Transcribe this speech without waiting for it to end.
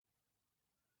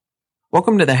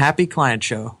Welcome to the Happy Client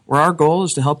Show, where our goal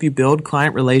is to help you build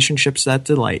client relationships that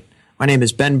delight. My name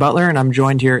is Ben Butler, and I'm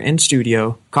joined here in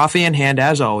studio, coffee in hand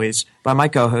as always, by my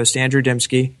co-host, Andrew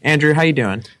Dymski. Andrew, how you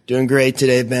doing? Doing great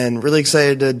today, Ben. Really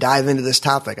excited to dive into this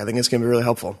topic. I think it's going to be really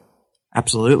helpful.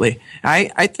 Absolutely.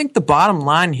 I think the bottom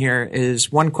line here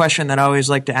is one question that I always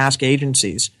like to ask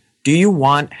agencies. Do you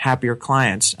want happier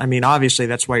clients? I mean, obviously,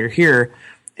 that's why you're here.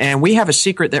 And we have a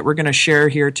secret that we're going to share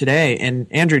here today. And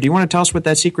Andrew, do you want to tell us what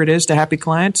that secret is to happy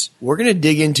clients? We're going to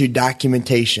dig into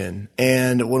documentation.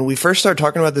 And when we first started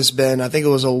talking about this, Ben, I think it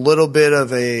was a little bit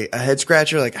of a head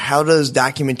scratcher. Like, how does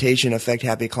documentation affect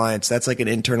happy clients? That's like an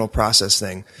internal process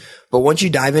thing. But once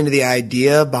you dive into the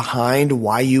idea behind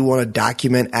why you want to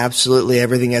document absolutely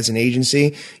everything as an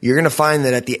agency, you're going to find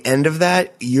that at the end of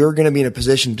that, you're going to be in a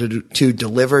position to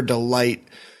deliver delight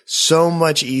so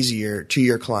much easier to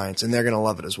your clients, and they're going to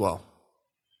love it as well.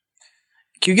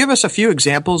 Can you give us a few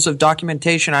examples of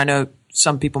documentation? I know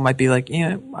some people might be like,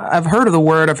 I've heard of the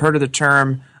word, I've heard of the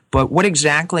term, but what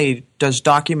exactly does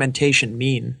documentation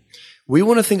mean? We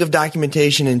want to think of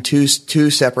documentation in two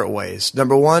separate ways.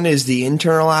 Number one is the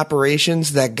internal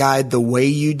operations that guide the way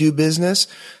you do business.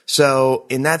 So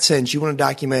in that sense, you want to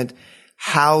document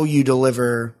how you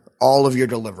deliver all of your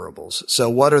deliverables. So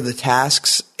what are the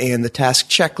tasks and the task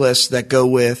checklists that go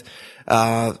with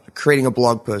creating a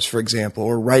blog post, for example,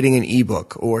 or writing an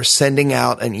ebook, or sending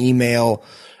out an email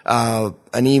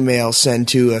sent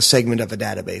to a segment of a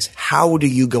database. How do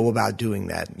you go about doing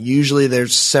that? Usually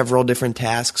there's several different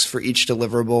tasks for each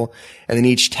deliverable, and then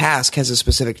each task has a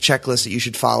specific checklist that you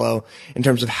should follow in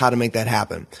terms of how to make that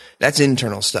happen. That's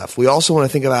internal stuff. We also want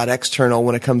to think about external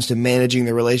when it comes to managing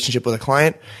the relationship with a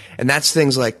client, and that's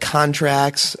things like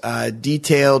contracts,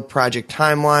 detailed project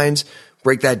timelines.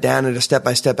 Break that down into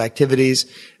step-by-step activities.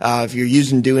 If you're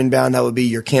using Do Inbound, that would be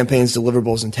your campaigns,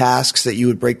 deliverables, and tasks that you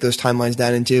would break those timelines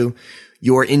down into.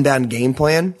 Your inbound game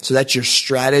plan. So that's your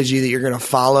strategy that you're going to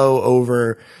follow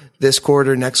over this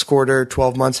quarter, next quarter,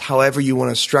 12 months, however you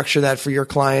want to structure that for your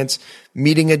clients.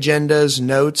 Meeting agendas,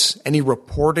 notes, any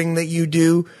reporting that you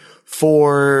do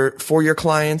for your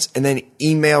clients, and then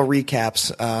email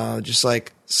recaps, just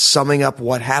like summing up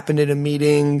what happened in a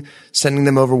meeting, sending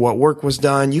them over what work was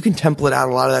done. You can template out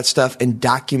a lot of that stuff and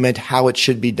document how it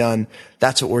should be done.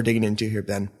 That's what we're digging into here,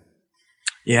 Ben.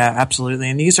 Yeah, absolutely.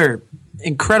 And these are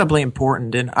incredibly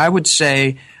important. And I would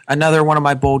say another one of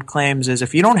my bold claims is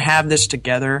if you don't have this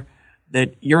together,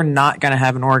 that you're not going to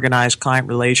have an organized client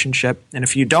relationship. And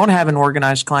if you don't have an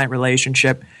organized client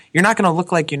relationship, you're not going to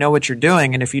look like you know what you're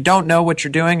doing. And if you don't know what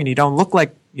you're doing and you don't look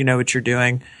like you know what you're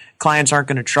doing, clients aren't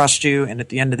going to trust you, and at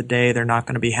the end of the day, they're not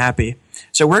going to be happy.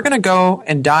 So we're going to go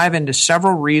and dive into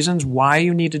several reasons why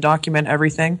you need to document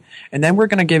everything, and then we're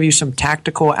going to give you some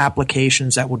tactical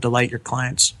applications that will delight your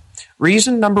clients.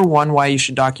 Reason number one why you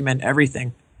should document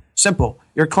everything. Simple.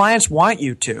 Your clients want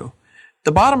you to.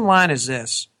 The bottom line is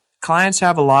this. Clients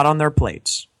have a lot on their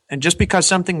plates, and just because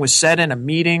something was said in a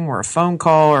meeting or a phone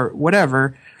call or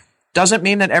whatever doesn't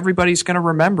mean that everybody's going to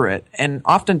remember it. And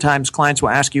oftentimes clients will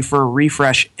ask you for a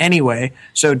refresh anyway.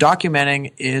 So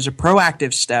documenting is a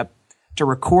proactive step to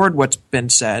record what's been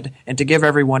said and to give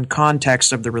everyone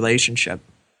context of the relationship.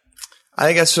 I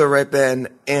think that's so right, Ben.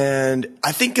 And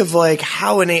I think of like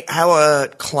how a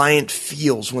client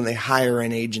feels when they hire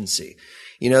an agency.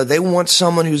 You know, they want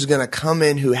someone who's going to come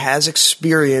in who has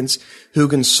experience, who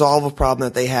can solve a problem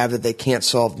that they have that they can't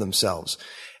solve themselves.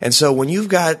 And so when you've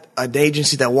got an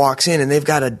agency that walks in and they've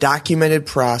got a documented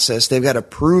process, they've got a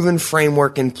proven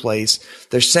framework in place,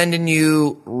 they're sending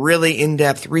you really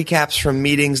in-depth recaps from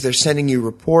meetings, they're sending you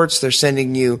reports, they're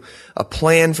sending you a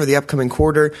plan for the upcoming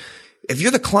quarter. If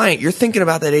you're the client, you're thinking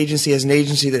about that agency as an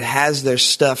agency that has their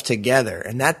stuff together.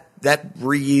 And that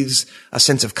breathes a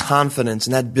sense of confidence,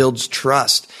 and that builds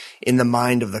trust in the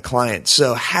mind of the client.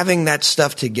 So having that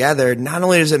stuff together, not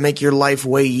only does it make your life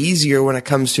way easier when it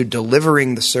comes to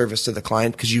delivering the service to the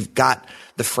client because you've got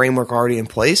the framework already in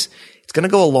place, it's going to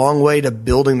go a long way to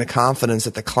building the confidence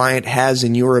that the client has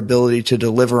in your ability to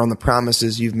deliver on the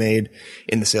promises you've made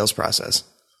in the sales process.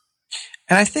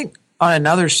 And I think on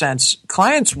another sense,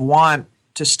 clients want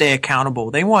to stay accountable.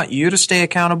 They want you to stay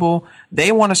accountable.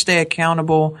 They want to stay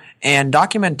accountable. And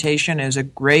documentation is a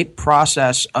great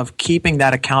process of keeping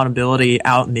that accountability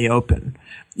out in the open.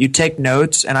 You take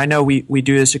notes, and I know we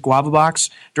do this at Guava Box.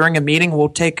 During a meeting, we'll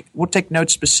take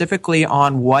notes specifically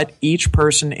on what each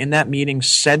person in that meeting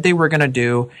said they were going to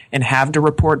do and have to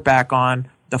report back on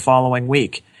the following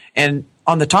week. And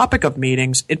on the topic of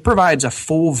meetings, it provides a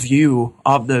full view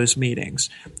of those meetings.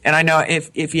 And I know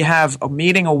if you have a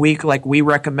meeting a week like we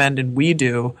recommend and we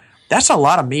do, that's a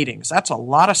lot of meetings. That's a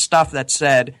lot of stuff that's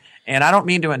said. And I don't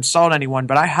mean to insult anyone,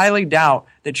 but I highly doubt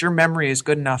that your memory is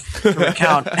good enough to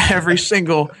recount every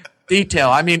single detail.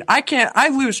 I mean, I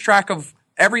lose track of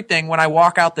everything when I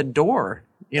walk out the door,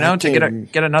 to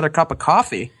get another cup of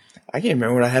coffee. I can't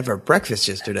remember what I had for breakfast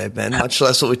yesterday, Ben, much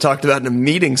less what we talked about in a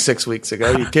meeting 6 weeks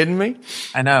ago. Are you kidding me?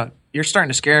 I know. You're starting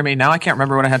to scare me. Now I can't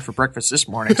remember what I had for breakfast this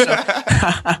morning. So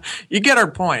you get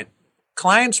our point.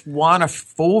 Clients want a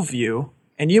full view,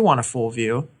 and you want a full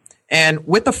view. And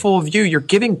with the full view, you're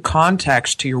giving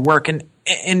context to your work. And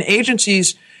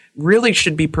agencies really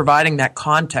should be providing that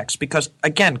context because,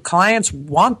 again, clients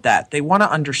want that. They want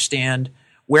to understand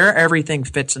where everything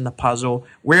fits in the puzzle,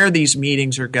 where these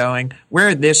meetings are going,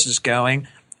 where this is going.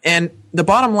 And the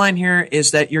bottom line here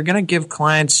is that you're going to give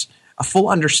clients a full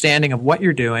understanding of what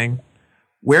you're doing,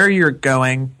 where you're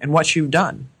going, and what you've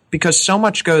done. Because so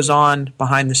much goes on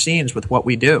behind the scenes with what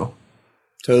we do.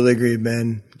 Totally agree,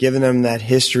 Ben. Giving them that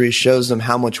history shows them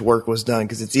how much work was done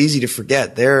because it's easy to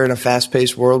forget. They're in a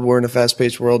fast-paced world. We're in a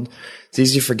fast-paced world. It's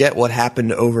easy to forget what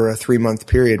happened over a 3-month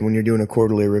period when you're doing a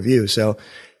quarterly review. So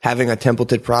having a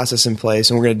templated process in place,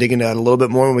 and we're going to dig into that a little bit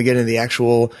more when we get into the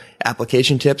actual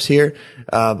application tips here,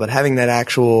 but having that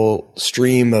actual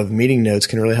stream of meeting notes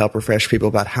can really help refresh people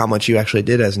about how much you actually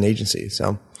did as an agency.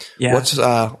 So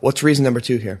what's reason number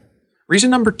 2 here? Reason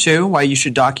number 2 why you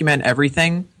should document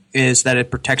everything is that it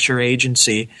protects your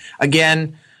agency.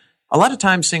 Again, a lot of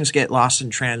times things get lost in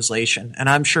translation, and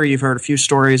I'm sure you've heard a few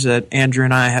stories that Andrew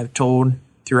and I have told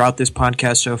throughout this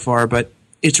podcast so far, but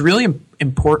it's really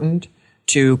important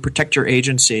to protect your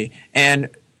agency. And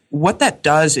what that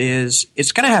does is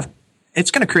it's going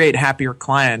to create happier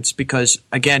clients because,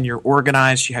 again, you're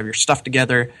organized, you have your stuff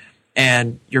together,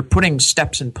 and you're putting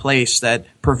steps in place that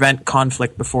prevent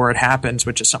conflict before it happens,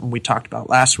 which is something we talked about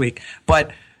last week.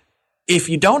 But if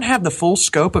you don't have the full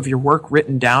scope of your work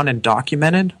written down and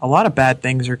documented, a lot of bad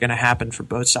things are going to happen for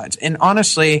both sides. And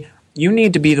honestly, you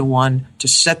need to be the one to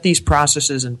set these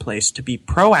processes in place, to be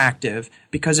proactive,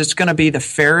 because it's going to be the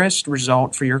fairest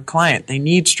result for your client. They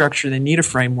need structure. They need a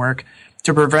framework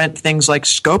to prevent things like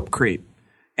scope creep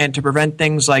and to prevent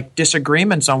things like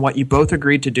disagreements on what you both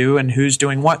agreed to do and who's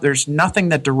doing what. There's nothing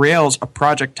that derails a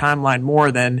project timeline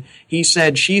more than he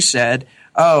said, she said,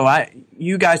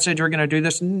 you guys said you were going to do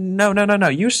this. No.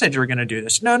 You said you were going to do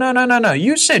this. No.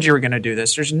 You said you were going to do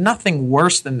this. There's nothing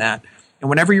worse than that. And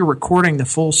whenever you're recording the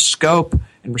full scope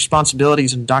and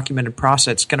responsibilities and documented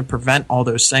process, it's going to prevent all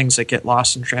those things that get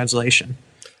lost in translation.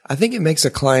 I think it makes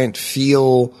a client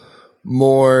feel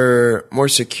more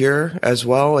secure as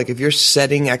well. Like if you're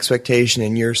setting expectation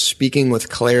and you're speaking with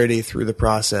clarity through the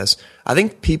process, I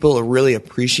think people really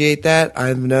appreciate that.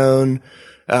 I've known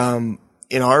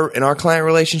in our client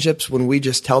relationships when we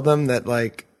just tell them that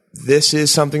like this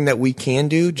is something that we can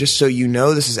do, just so you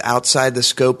know, this is outside the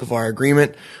scope of our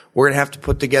agreement. We're going to have to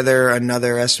put together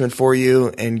another estimate for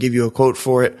you and give you a quote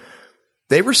for it.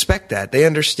 They respect that. They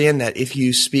understand that if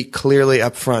you speak clearly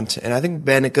up front. And I think,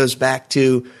 Ben, it goes back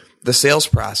to the sales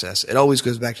process. It always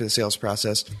goes back to the sales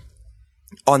process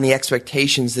on the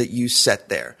expectations that you set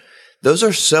there. Those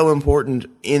are so important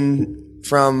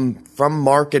from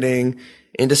marketing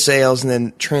into sales and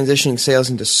then transitioning sales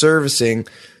into servicing.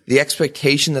 The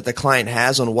expectation that the client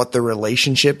has on what the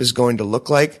relationship is going to look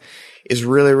like is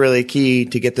really, really key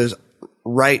to get those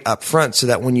right up front so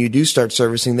that when you do start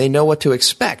servicing, they know what to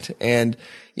expect. And,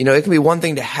 it can be one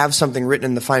thing to have something written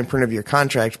in the fine print of your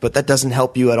contract, but that doesn't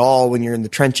help you at all when you're in the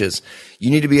trenches. You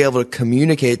need to be able to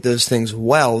communicate those things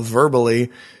well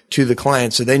verbally to the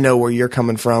client so they know where you're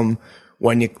coming from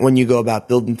when you go about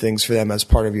building things for them as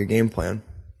part of your game plan.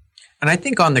 And I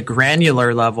think on the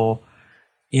granular level,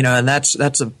 and that's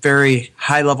a very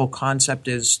high level concept,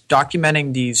 is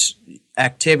documenting these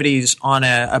activities on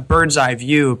a bird's eye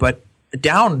view, but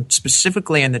down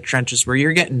specifically in the trenches where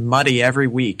you're getting muddy every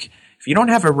week. If you don't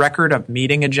have a record of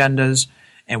meeting agendas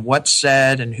and what's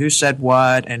said and who said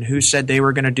what and who said they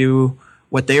were going to do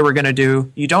what they were going to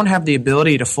do, you don't have the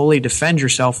ability to fully defend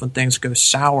yourself when things go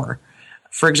sour.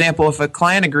 For example, if a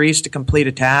client agrees to complete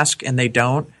a task and they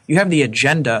don't, you have the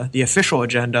agenda, the official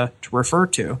agenda to refer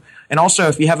to. And also,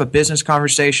 if you have a business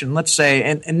conversation, let's say,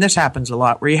 and this happens a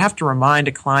lot, where you have to remind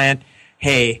a client,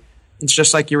 hey, it's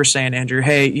just like you were saying, Andrew,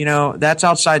 hey, that's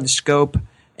outside the scope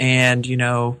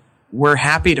and, we're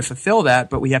happy to fulfill that,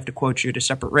 but we have to quote you at a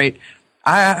separate rate.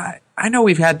 I know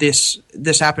we've had this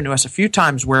happen to us a few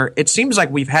times where it seems like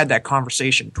we've had that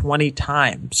conversation 20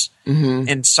 times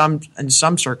in some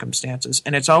circumstances.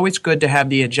 And it's always good to have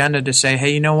the agenda to say,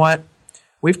 hey, you know what?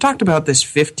 We've talked about this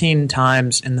 15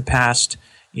 times in the past,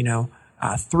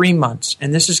 3 months.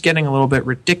 And this is getting a little bit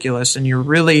ridiculous, and you're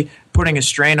really putting a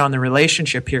strain on the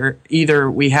relationship here. Either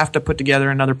we have to put together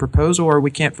another proposal or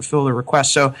we can't fulfill the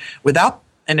request. So without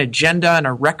an agenda and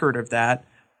a record of that,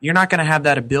 you're not going to have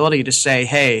that ability to say,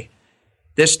 hey,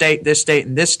 this date,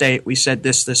 and this date, we said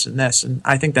this, this, and this. And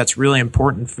I think that's really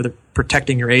important for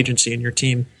protecting your agency and your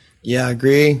team. Yeah, I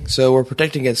agree. So we're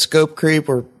protecting against scope creep,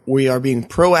 or we are being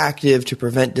proactive to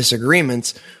prevent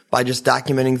disagreements by just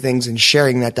documenting things and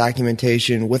sharing that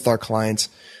documentation with our clients.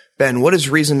 Ben, what is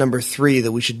reason number 3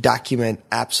 that we should document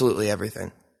absolutely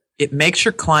everything? It makes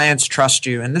your clients trust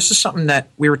you. And this is something that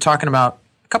we were talking about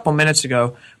a couple minutes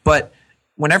ago. But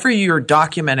whenever you're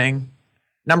documenting,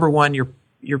 number one,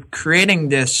 you're creating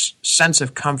this sense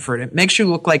of comfort. It makes you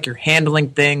look like you're handling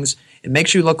things. It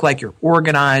makes you look like you're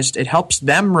organized. It helps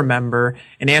them remember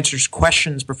and answers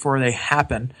questions before they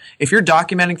happen. If you're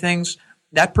documenting things,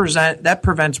 that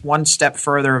prevents one step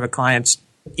further of a client's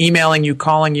emailing you,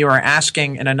 calling you, or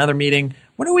asking in another meeting,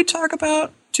 what did we talk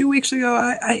about 2 weeks ago?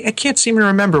 I can't seem to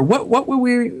remember.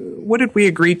 What did we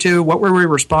agree to? What were we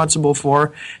responsible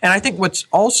for? And I think what's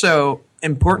also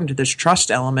important to this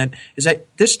trust element is that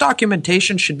this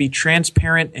documentation should be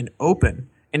transparent and open,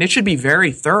 and it should be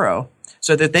very thorough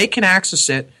so that they can access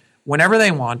it whenever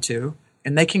they want to,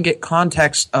 and they can get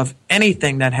context of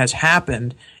anything that has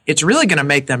happened. It's really going to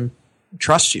make them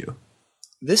trust you.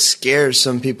 This scares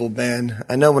some people, Ben.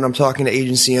 I know when I'm talking to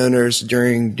agency owners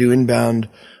during do inbound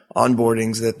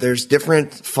onboardings that there's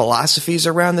different philosophies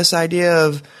around this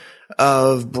idea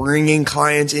of bringing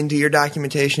clients into your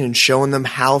documentation and showing them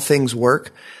how things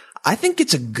work. I think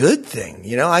it's a good thing.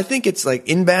 I think it's like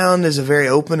inbound is a very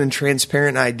open and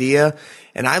transparent idea.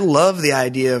 And I love the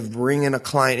idea of bringing a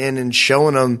client in and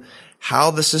showing them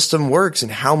how the system works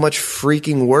and how much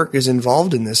freaking work is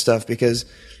involved in this stuff. Because,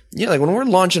 like when we're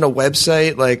launching a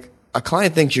website, like a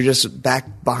client thinks you're just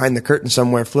back behind the curtain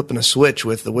somewhere flipping a switch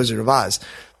with the Wizard of Oz.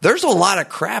 There's a lot of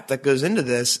crap that goes into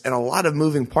this and a lot of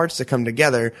moving parts that come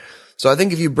together. So I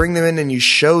think if you bring them in and you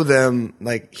show them,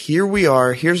 like, here we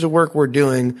are, here's the work we're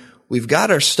doing, we've got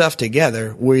our stuff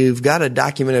together, we've got a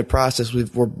documented process,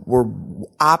 we're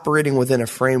operating within a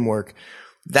framework,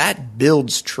 that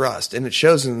builds trust. And it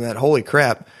shows them that, holy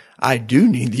crap, I do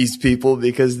need these people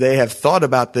because they have thought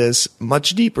about this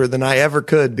much deeper than I ever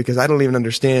could, because I don't even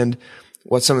understand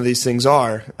what some of these things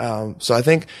are. So I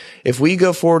think if we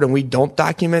go forward and we don't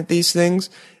document these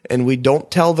things and we don't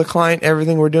tell the client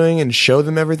everything we're doing and show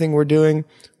them everything we're doing,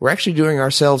 we're actually doing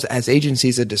ourselves as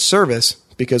agencies a disservice,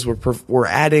 because we're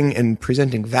adding and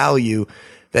presenting value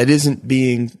that isn't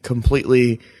being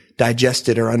completely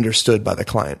digested or understood by the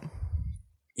client.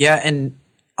 Yeah. And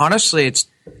honestly, it's,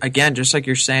 again, just like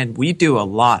you're saying, we do a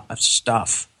lot of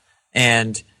stuff,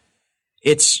 and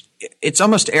it's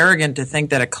almost arrogant to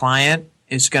think that a client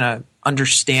is going to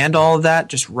understand all of that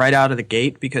just right out of the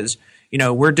gate, because,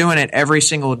 we're doing it every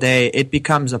single day. It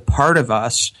becomes a part of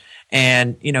us,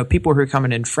 and, people who are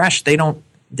coming in fresh, they don't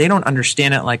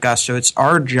understand it like us. So it's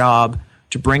our job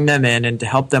to bring them in and to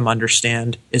help them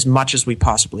understand as much as we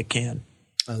possibly can.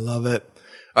 I love it.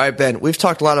 All right, Ben, we've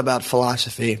talked a lot about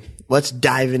philosophy. Let's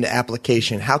dive into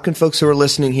application. How can folks who are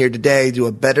listening here today do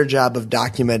a better job of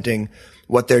documenting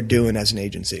what they're doing as an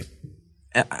agency?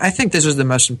 I think this is the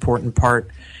most important part.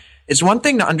 It's one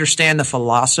thing to understand the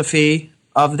philosophy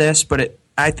of this, but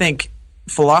I think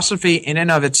philosophy in and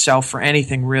of itself for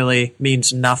anything really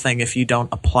means nothing if you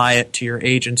don't apply it to your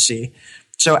agency.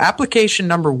 So application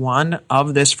number 1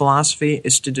 of this philosophy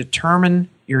is to determine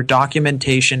your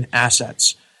documentation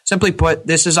assets. Simply put,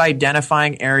 this is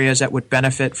identifying areas that would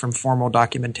benefit from formal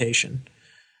documentation.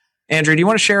 Andrew, do you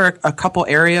want to share a couple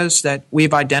areas that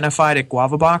we've identified at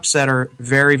GuavaBox that are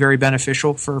very, very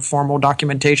beneficial for formal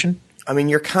documentation? I mean,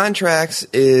 your contracts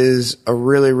is a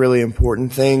really, really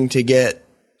important thing to get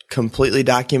completely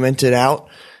documented out.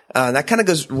 That kind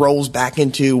of rolls back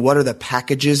into what are the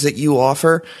packages that you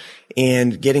offer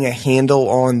and getting a handle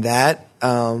on that.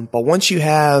 But once you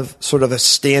have sort of a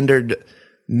standard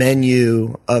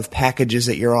menu of packages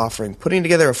that you're offering, putting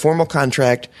together a formal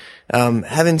contract,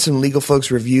 having some legal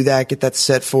folks review that, get that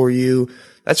set for you,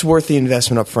 that's worth the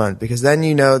investment up front, because then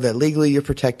you know that legally you're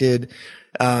protected.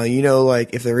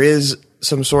 Like if there is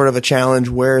some sort of a challenge,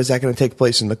 where is that going to take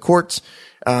place in the courts?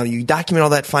 You document all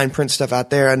that fine print stuff out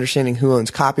there, understanding who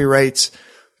owns copyrights.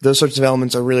 Those sorts of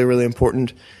elements are really, really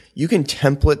important. You can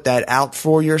template that out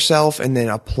for yourself and then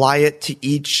apply it to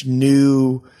each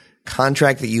new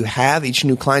contract that you have, each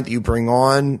new client that you bring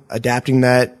on, adapting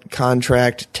that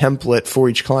contract template for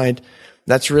each client.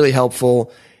 That's really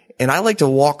helpful. And I like to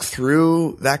walk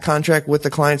through that contract with the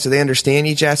client so they understand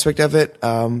each aspect of it.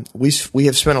 We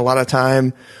have spent a lot of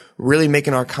time really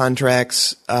making our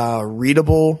contracts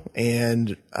readable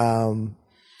and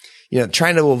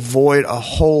trying to avoid a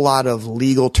whole lot of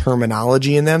legal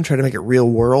terminology in them, trying to make it real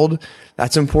world.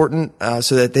 That's important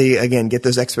so that they, again, get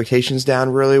those expectations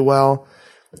down really well.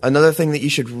 Another thing that you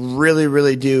should really,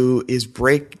 really do is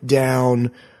break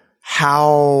down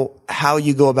how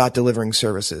you go about delivering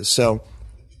services. So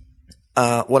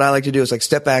what I like to do is like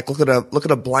step back, look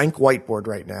at a blank whiteboard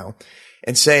right now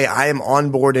and say, I am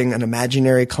onboarding an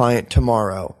imaginary client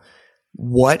tomorrow.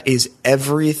 What is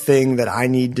everything that I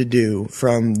need to do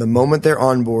from the moment they're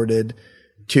onboarded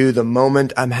to the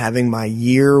moment I'm having my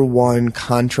year one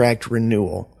contract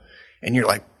renewal? And you're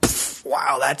like,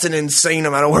 wow, that's an insane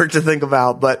amount of work to think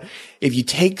about. But if you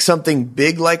take something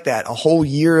big like that, a whole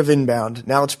year of inbound,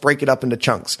 now let's break it up into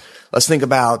chunks. Let's think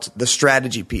about the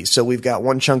strategy piece. So we've got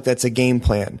one chunk that's a game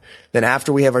plan. Then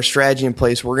after we have our strategy in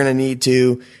place, we're going to need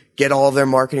to get all of their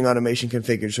marketing automation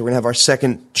configured. So we're going to have our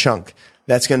second chunk.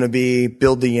 That's going to be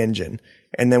build the engine.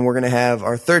 And then we're going to have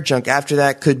our third chunk. After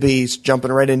that could be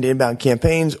jumping right into inbound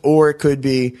campaigns, or it could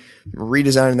be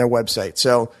redesigning their website.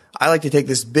 So I like to take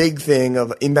this big thing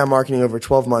of inbound marketing over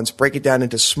 12 months, break it down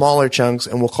into smaller chunks,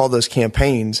 and we'll call those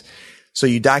campaigns. So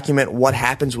you document what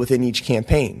happens within each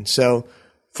campaign. So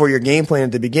for your game plan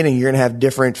at the beginning, you're going to have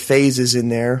different phases in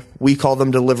there. We call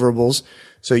them deliverables.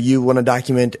 So you want to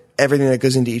document everything that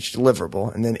goes into each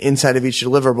deliverable. And then inside of each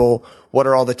deliverable, what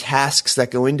are all the tasks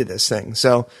that go into this thing?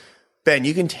 So Ben,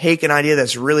 you can take an idea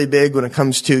that's really big when it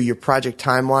comes to your project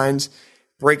timelines,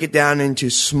 break it down into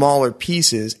smaller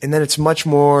pieces, and then it's much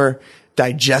more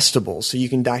digestible. So you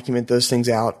can document those things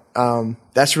out.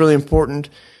 That's really important.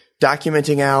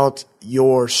 Documenting out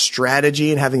your strategy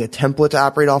and having a template to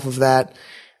operate off of that.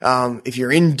 If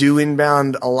you're in Do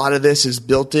Inbound, a lot of this is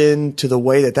built into the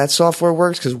way that software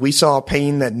works, because we saw a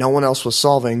pain that no one else was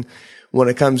solving when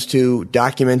it comes to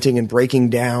documenting and breaking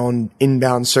down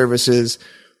inbound services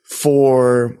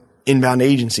for inbound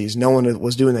agencies. No one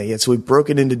was doing that yet. So we broke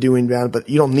it into Do Inbound, but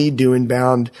you don't need Do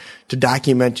Inbound to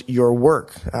document your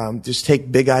work. Just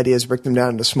take big ideas, break them down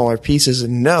into smaller pieces,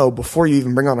 and know before you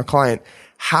even bring on a client,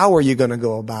 how are you going to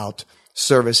go about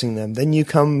servicing them? Then you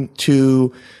come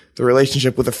to the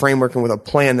relationship with a framework and with a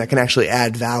plan that can actually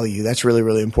add value. That's really,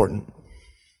 really important.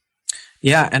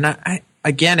 Yeah. And I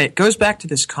again, it goes back to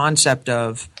this concept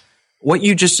of what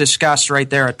you just discussed right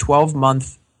there, a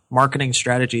 12-month marketing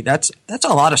strategy. That's a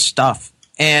lot of stuff.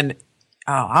 And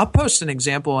I'll post an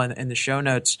example in the show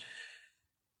notes.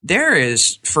 There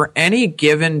is, for any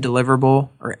given deliverable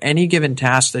or any given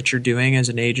task that you're doing as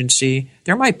an agency,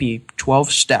 there might be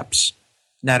 12 steps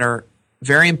that are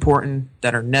very important,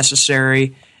 that are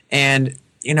necessary. And,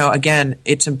 again,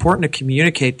 it's important to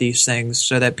communicate these things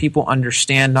so that people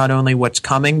understand not only what's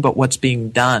coming, but what's being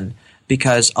done.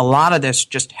 Because a lot of this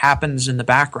just happens in the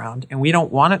background, and we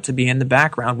don't want it to be in the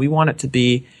background. We want it to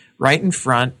be right in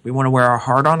front. We want to wear our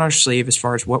heart on our sleeve as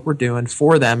far as what we're doing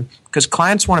for them, because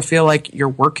clients want to feel like you're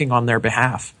working on their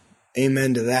behalf.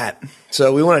 Amen to that.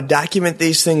 So we want to document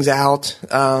these things out.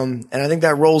 And I think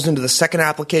that rolls into the second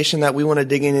application that we want to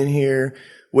dig in here,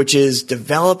 which is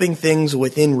developing things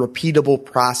within repeatable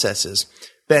processes.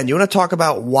 Ben, you want to talk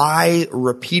about why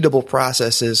repeatable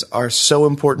processes are so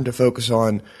important to focus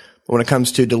on when it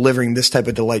comes to delivering this type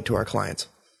of delight to our clients?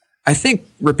 I think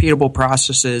repeatable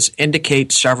processes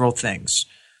indicate several things.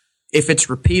 If it's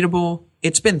repeatable,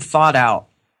 it's been thought out,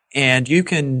 and you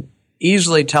can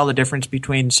easily tell the difference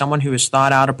between someone who has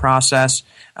thought out a process.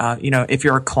 If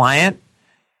you're a client,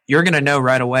 you're going to know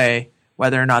right away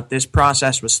whether or not this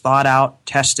process was thought out,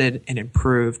 tested, and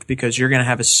improved, because you're going to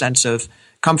have a sense of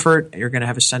comfort. You're going to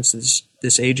have a sense that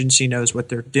this agency knows what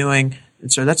they're doing.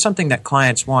 And so that's something that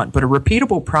clients want. But a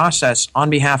repeatable process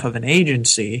on behalf of an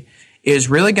agency is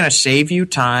really going to save you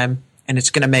time, and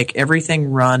it's going to make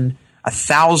everything run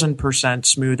 1,000%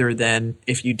 smoother than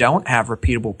if you don't have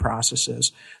repeatable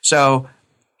processes. So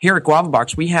here at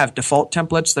GuavaBox, we have default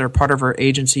templates that are part of our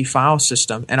agency file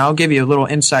system. And I'll give you a little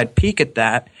inside peek at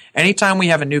that. Anytime we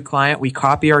have a new client, we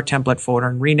copy our template folder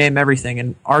and rename everything.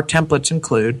 And our templates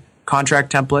include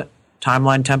contract template,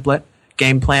 timeline template,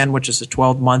 game plan, which is a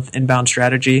 12-month inbound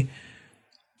strategy,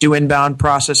 Do Inbound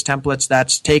process templates.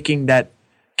 That's taking that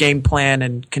game plan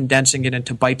and condensing it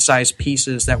into bite-sized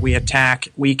pieces that we attack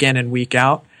week in and week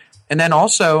out. And then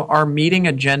also our meeting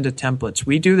agenda templates.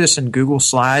 We do this in Google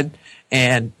Slide,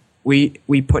 and we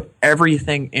put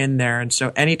everything in there. And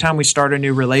so anytime we start a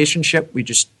new relationship, we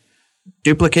just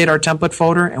duplicate our template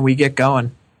folder and we get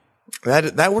going.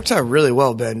 That works out really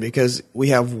well, Ben, because we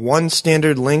have one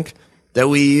standard link that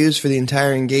we use for the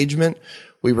entire engagement.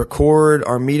 We record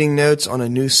our meeting notes on a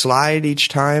new slide each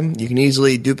time. You can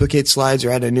easily duplicate slides or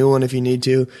add a new one if you need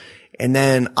to. And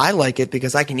then I like it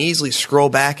because I can easily scroll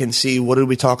back and see what did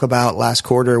we talk about last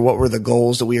quarter? What were the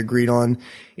goals that we agreed on?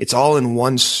 It's all in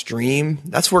one stream.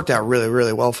 That's worked out really,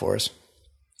 really well for us.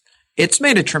 It's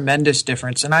made a tremendous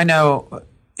difference. And I know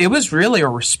it was really a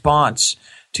response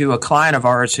to a client of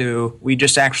ours who we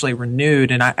just actually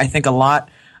renewed. And I think a lot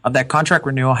of that contract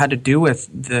renewal had to do with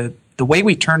the way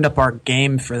we turned up our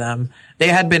game for them. They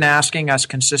had been asking us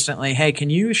consistently, hey,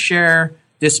 can you share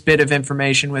this bit of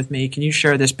information with me? Can you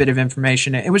share this bit of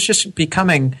information? It was just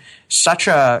becoming such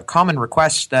a common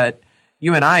request that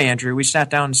you and I, Andrew, we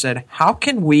sat down and said, how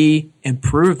can we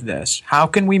improve this? How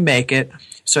can we make it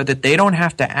so that they don't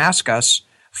have to ask us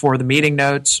for the meeting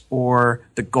notes or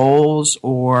the goals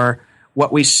or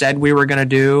what we said we were going to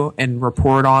do and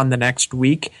report on the next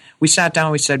week? We sat down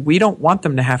and we said, we don't want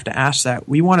them to have to ask that.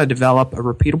 We want to develop a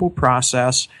repeatable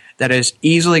process that is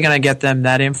easily going to get them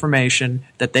that information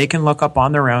that they can look up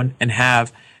on their own and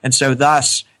have. And so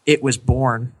thus it was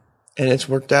born. And it's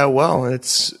worked out well.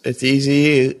 It's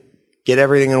easy. Get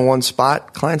everything in one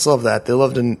spot. Clients love that. They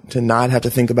love to not have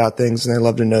to think about things, and they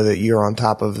love to know that you're on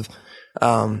top of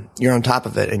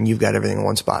it and you've got everything in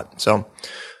one spot. So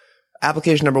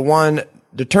application number 1,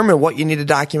 determine what you need to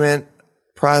document.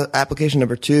 Application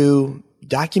number 2,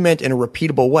 document in a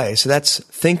repeatable way. So that's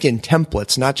think in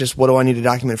templates, not just what do I need to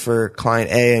document for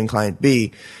client A and client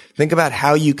B. Think about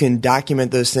how you can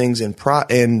document those things in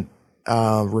repeatable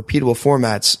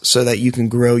formats so that you can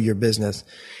grow your business.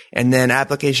 And then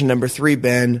application number 3,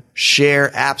 Ben,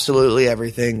 share absolutely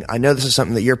everything. I know this is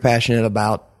something that you're passionate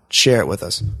about. Share it with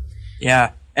us.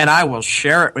 Yeah, and I will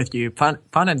share it with you. Pun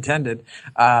intended.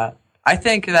 I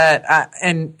think that,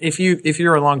 and if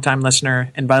you're a long time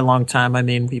listener, and by long time I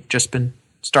mean we've just been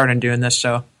starting doing this,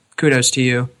 so kudos to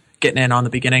you getting in on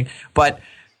the beginning. But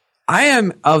I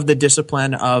am of the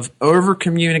discipline of over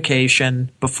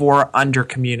communication before under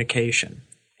communication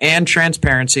and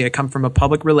transparency. I come from a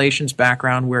public relations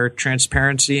background where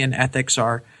transparency and ethics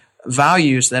are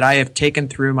values that I have taken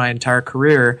through my entire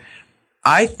career.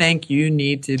 I think you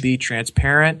need to be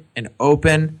transparent and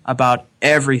open about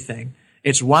everything.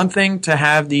 It's one thing to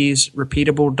have these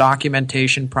repeatable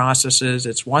documentation processes.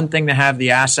 It's one thing to have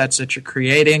the assets that you're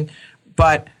creating,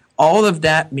 but all of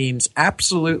that means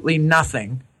absolutely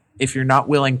nothing if you're not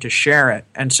willing to share it.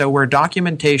 And so where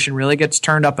documentation really gets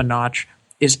turned up a notch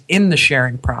is in the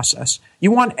sharing process.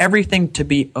 You want everything to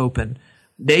be open.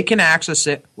 They can access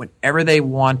it whenever they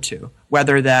want to,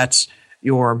 whether that's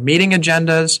your meeting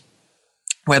agendas,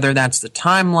 whether that's the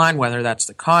timeline, whether that's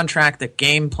the contract, the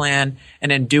game plan,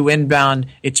 and in Do Inbound,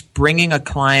 it's bringing a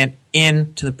client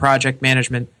into the project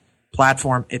management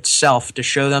platform itself to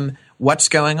show them what's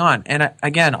going on. And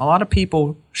again, a lot of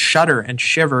people shudder and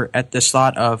shiver at this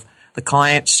thought of the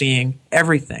client seeing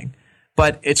everything.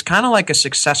 But it's kind of like a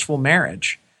successful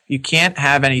marriage. You can't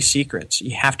have any secrets.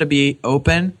 You have to be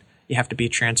open. You have to be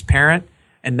transparent.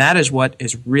 And that is what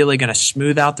is really going to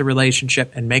smooth out the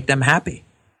relationship and make them happy.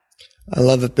 I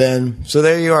love it, Ben. So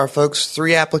there you are, folks.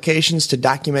 3 applications to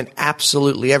document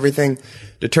absolutely everything.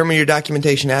 Determine your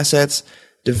documentation assets,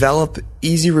 develop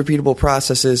easy, repeatable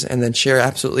processes, and then share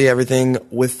absolutely everything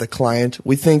with the client.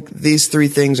 We think these 3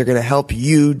 things are going to help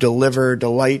you deliver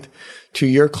delight to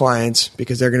your clients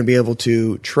because they're going to be able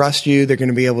to trust you. They're going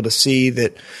to be able to see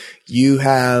that you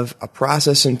have a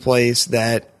process in place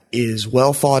that is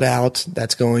well thought out,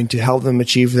 that's going to help them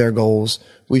achieve their goals.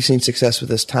 We've seen success with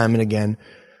this time and again.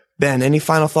 Ben, any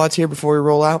final thoughts here before we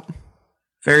roll out?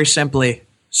 Very simply,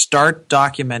 start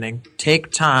documenting.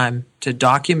 Take time to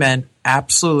document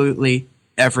absolutely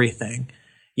everything.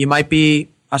 You might be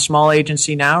a small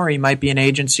agency now, or you might be an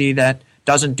agency that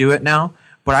doesn't do it now,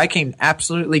 but I can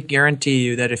absolutely guarantee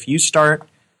you that if you start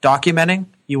documenting,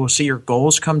 you will see your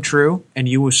goals come true and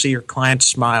you will see your clients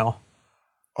smile.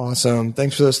 Awesome.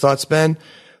 Thanks for those thoughts, Ben.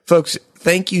 Folks,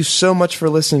 thank you so much for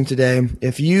listening today.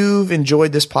 If you've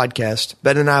enjoyed this podcast,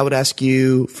 Ben and I would ask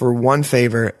you for one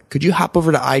favor. Could you hop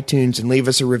over to iTunes and leave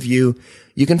us a review?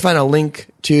 You can find a link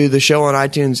to the show on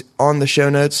iTunes on the show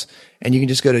notes, and you can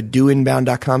just go to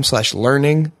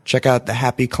doinbound.com/learning. Check out the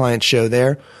Happy Client Show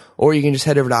there. Or you can just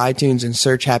head over to iTunes and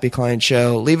search Happy Client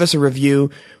Show. Leave us a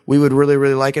review. We would really,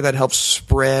 really like it. That helps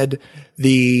spread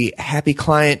the happy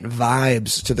client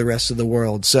vibes to the rest of the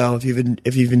world. So if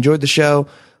you've enjoyed the show,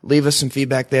 leave us some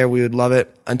feedback there. We would love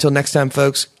it. Until next time,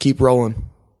 folks, keep rolling.